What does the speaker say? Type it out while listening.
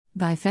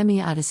By Femi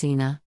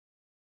Adesina.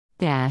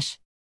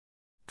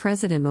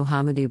 President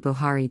Muhammadu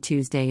Buhari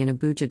Tuesday in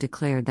Abuja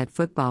declared that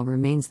football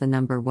remains the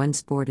number one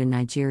sport in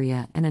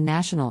Nigeria and a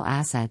national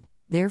asset,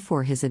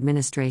 therefore his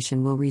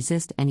administration will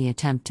resist any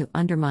attempt to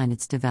undermine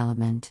its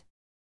development.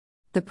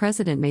 The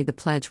president made the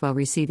pledge while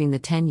receiving the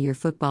 10-year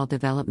football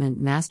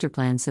development master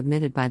plan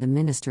submitted by the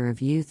Minister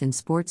of Youth and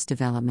Sports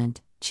Development,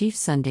 Chief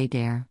Sunday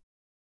Dare.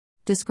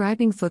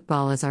 Describing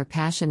football as our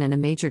passion and a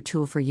major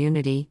tool for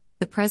unity,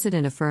 the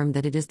president affirmed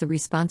that it is the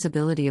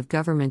responsibility of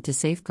government to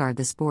safeguard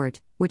the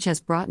sport, which has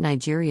brought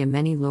Nigeria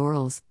many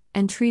laurels,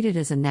 and treat it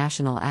as a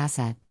national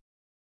asset.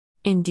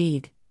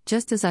 Indeed,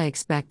 just as I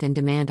expect and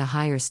demand a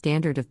higher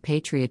standard of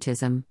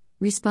patriotism,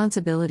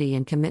 responsibility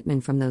and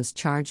commitment from those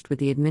charged with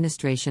the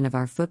administration of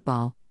our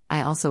football,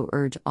 I also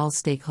urge all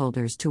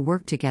stakeholders to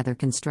work together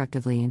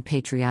constructively and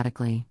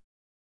patriotically.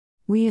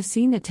 We have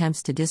seen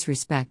attempts to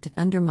disrespect and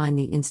undermine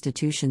the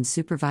institutions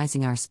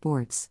supervising our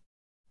sports.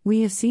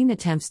 We have seen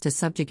attempts to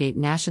subjugate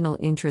national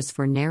interests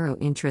for narrow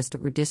interest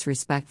or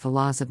disrespect the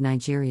laws of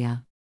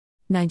Nigeria.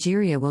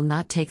 Nigeria will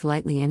not take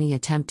lightly any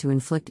attempt to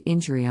inflict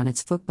injury on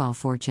its football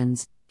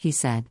fortunes, he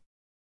said.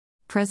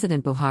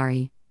 President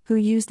Buhari, who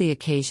used the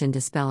occasion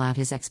to spell out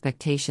his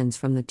expectations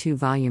from the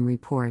 2-volume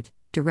report,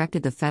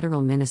 directed the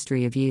Federal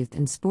Ministry of Youth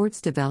and Sports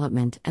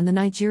Development and the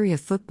Nigeria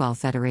Football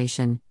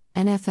Federation,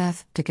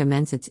 NFF, to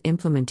commence its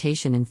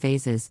implementation in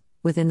phases,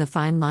 within the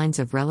fine lines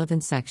of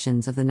relevant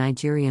sections of the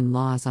Nigerian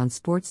laws on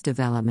sports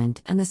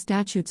development and the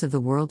statutes of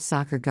the World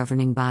Soccer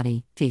Governing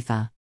Body,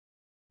 FIFA.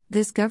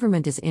 This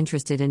government is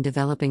interested in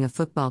developing a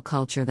football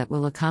culture that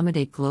will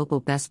accommodate global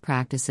best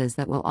practices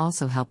that will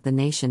also help the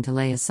nation to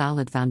lay a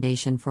solid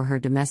foundation for her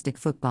domestic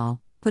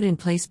football, put in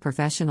place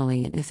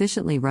professionally and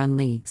efficiently run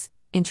leagues,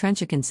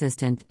 entrench a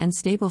consistent and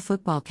stable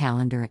football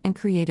calendar, and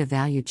create a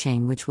value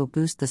chain which will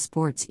boost the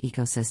sports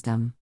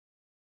ecosystem.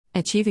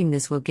 Achieving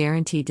this will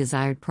guarantee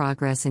desired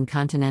progress in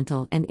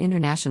continental and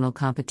international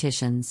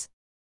competitions.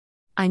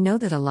 I know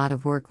that a lot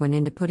of work went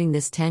into putting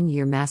this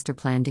 10-year master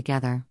plan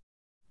together.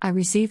 I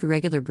received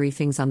regular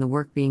briefings on the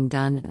work being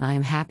done, and I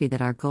am happy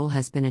that our goal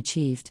has been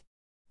achieved.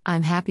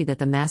 I'm happy that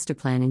the master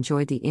plan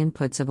enjoyed the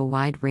inputs of a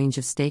wide range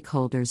of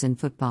stakeholders in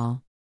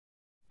football.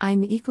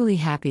 I'm equally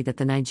happy that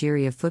the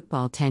Nigeria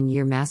Football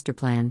 10-year master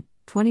plan,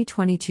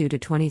 2022 to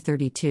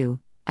 2032,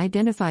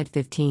 identified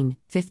 15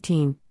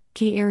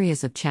 key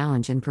areas of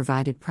challenge and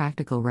provided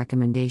practical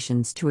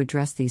recommendations to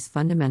address these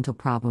fundamental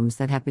problems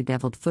that have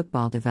bedeviled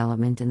football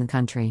development in the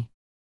country.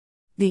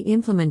 The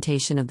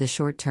implementation of the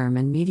short-term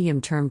and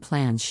medium-term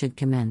plans should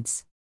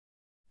commence.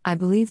 I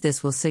believe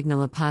this will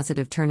signal a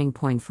positive turning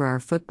point for our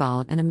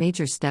football and a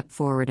major step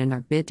forward in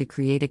our bid to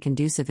create a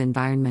conducive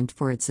environment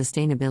for its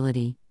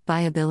sustainability,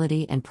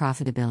 viability, and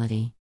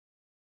profitability.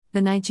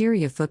 The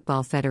Nigeria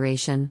Football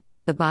Federation,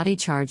 the body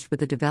charged with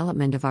the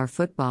development of our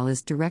football,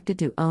 is directed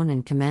to own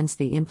and commence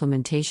the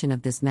implementation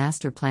of this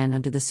master plan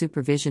under the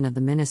supervision of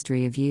the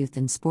Ministry of Youth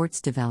and Sports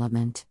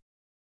Development.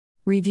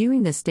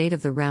 Reviewing the state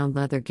of the round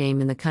leather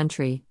game in the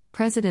country,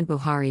 President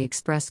Buhari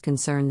expressed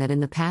concern that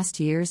in the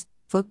past years,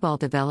 football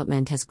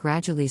development has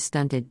gradually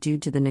stunted due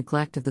to the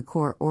neglect of the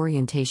core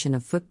orientation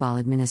of football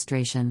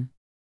administration.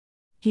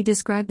 He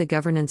described the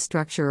governance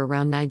structure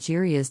around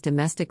Nigeria's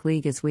domestic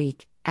league as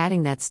weak,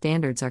 adding that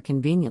standards are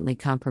conveniently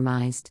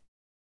compromised.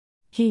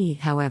 He,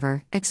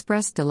 however,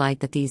 expressed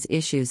delight that these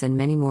issues and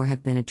many more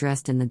have been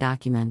addressed in the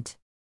document.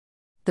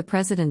 The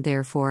president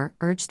therefore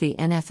urged the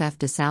NFF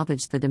to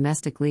salvage the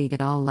domestic league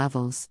at all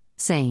levels,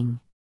 saying,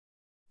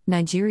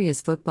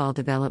 Nigeria's football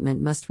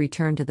development must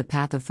return to the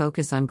path of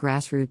focus on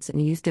grassroots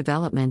and youth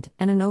development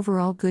and an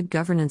overall good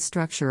governance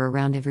structure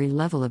around every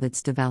level of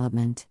its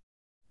development.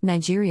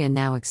 Nigeria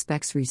now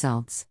expects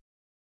results.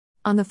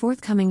 On the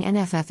forthcoming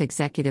NFF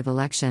executive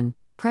election,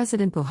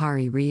 President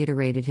Buhari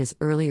reiterated his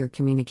earlier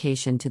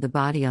communication to the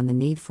body on the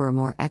need for a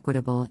more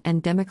equitable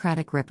and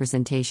democratic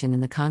representation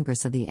in the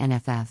Congress of the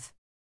NFF.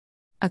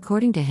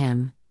 According to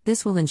him,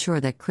 this will ensure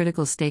that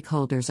critical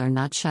stakeholders are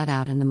not shut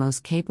out and the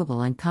most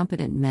capable and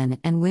competent men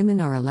and women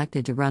are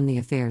elected to run the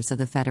affairs of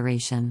the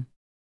Federation.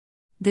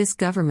 This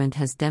government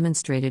has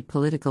demonstrated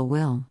political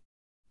will.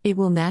 It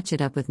will match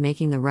it up with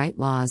making the right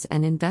laws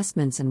and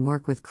investments and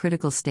work with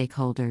critical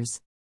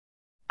stakeholders.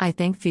 I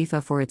thank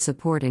FIFA for its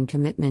support and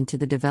commitment to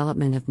the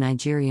development of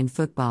Nigerian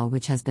football,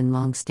 which has been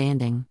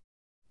long-standing.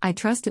 I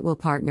trust it will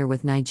partner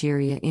with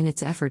Nigeria in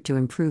its effort to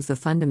improve the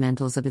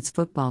fundamentals of its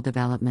football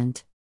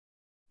development.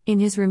 In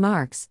his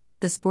remarks,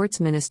 the sports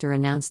minister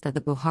announced that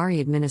the Buhari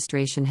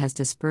administration has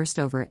disbursed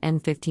over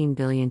N15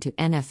 billion to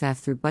NFF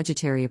through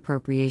budgetary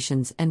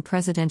appropriations and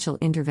presidential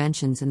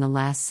interventions in the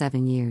last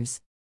 7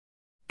 years.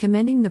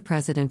 Commending the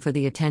president for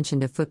the attention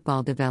to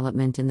football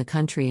development in the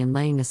country and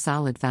laying a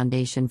solid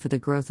foundation for the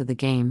growth of the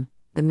game,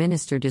 the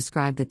minister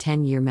described the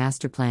 10-year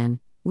master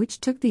plan, which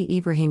took the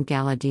Ibrahim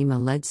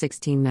Galadima-led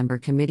 16-member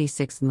committee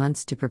 6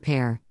 months to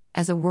prepare,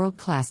 as a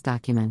world-class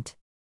document.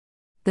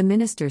 The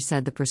minister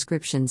said the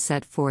prescriptions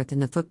set forth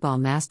in the football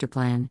master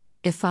plan,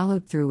 if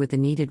followed through with the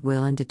needed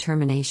will and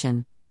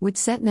determination, would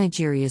set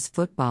Nigeria's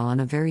football on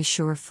a very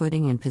sure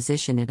footing and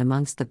position it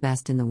amongst the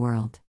best in the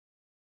world.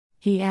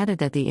 He added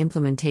that the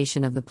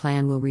implementation of the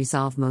plan will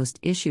resolve most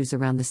issues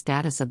around the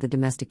status of the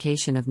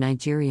domestication of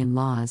Nigerian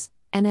laws,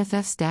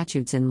 NFF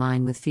statutes in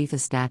line with FIFA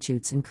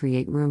statutes, and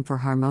create room for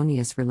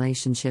harmonious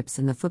relationships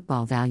in the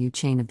football value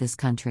chain of this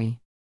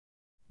country.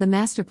 The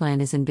master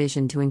plan is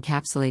envisioned to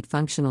encapsulate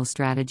functional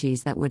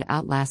strategies that would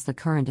outlast the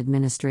current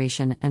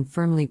administration and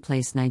firmly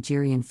place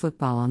Nigerian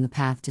football on the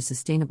path to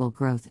sustainable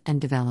growth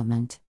and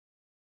development.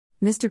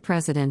 Mr.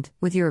 President,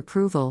 with your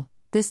approval,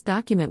 this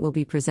document will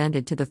be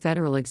presented to the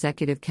Federal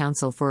Executive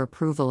Council for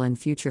approval and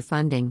future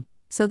funding,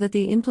 so that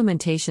the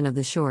implementation of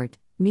the short,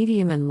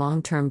 medium and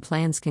long-term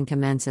plans can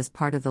commence as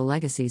part of the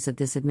legacies of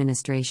this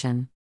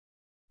administration.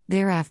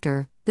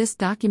 Thereafter, this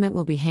document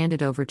will be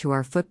handed over to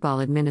our football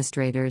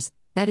administrators,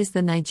 that is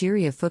the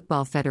Nigeria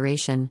Football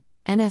Federation,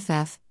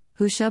 NFF,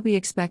 who shall be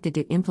expected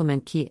to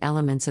implement key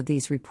elements of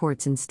these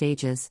reports in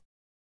stages.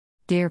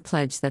 DARE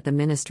pledged that the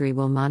ministry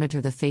will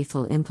monitor the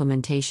faithful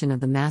implementation of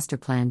the master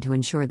plan to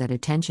ensure that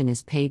attention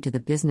is paid to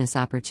the business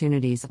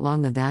opportunities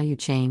along the value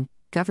chain,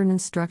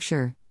 governance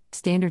structure,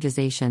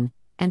 standardization,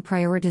 and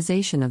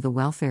prioritization of the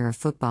welfare of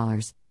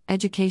footballers,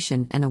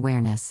 education and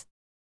awareness.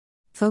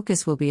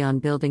 Focus will be on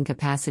building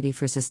capacity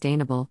for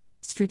sustainable,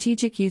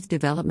 strategic youth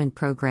development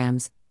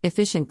programs,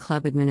 efficient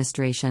club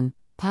administration,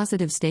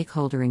 positive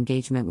stakeholder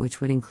engagement, which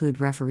would include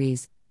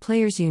referees,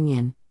 players'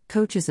 union,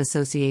 coaches'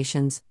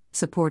 associations,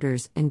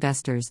 supporters,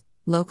 investors,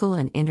 local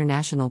and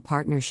international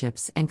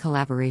partnerships and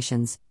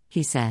collaborations,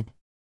 he said.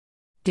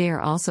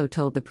 DARE also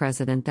told the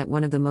President that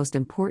one of the most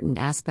important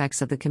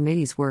aspects of the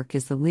committee's work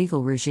is the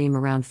legal regime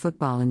around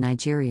football in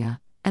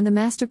Nigeria, and the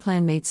master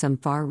plan made some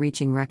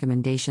far-reaching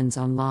recommendations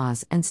on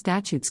laws and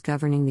statutes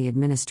governing the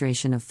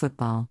administration of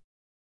football.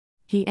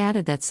 He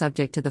added that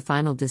subject to the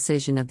final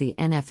decision of the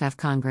NFF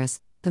Congress,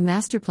 the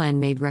master plan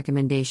made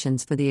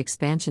recommendations for the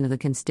expansion of the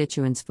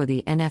constituents for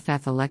the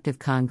NFF Elective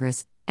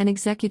Congress and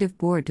Executive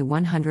Board to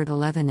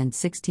 111 and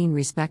 16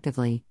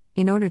 respectively,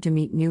 in order to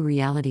meet new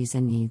realities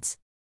and needs.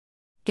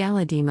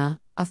 Galadima,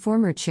 a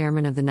former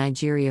chairman of the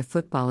Nigeria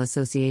Football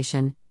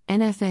Association,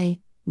 NFA,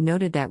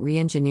 noted that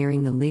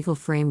re-engineering the legal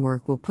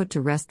framework will put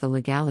to rest the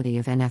legality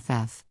of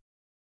NFF.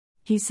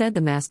 He said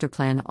the master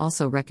plan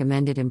also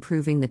recommended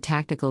improving the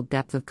tactical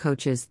depth of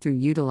coaches through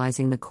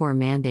utilizing the core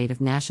mandate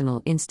of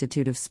National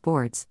Institute of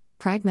Sports,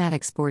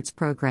 pragmatic sports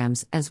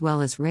programs, as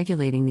well as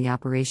regulating the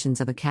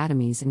operations of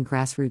academies and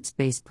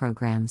grassroots-based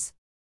programs.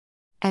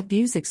 At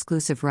Views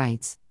Exclusive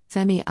Rights,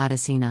 Femi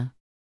Adesina,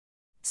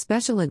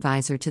 Special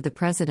Advisor to the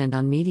President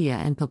on Media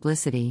and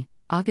Publicity,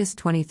 August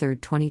 23,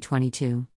 2022.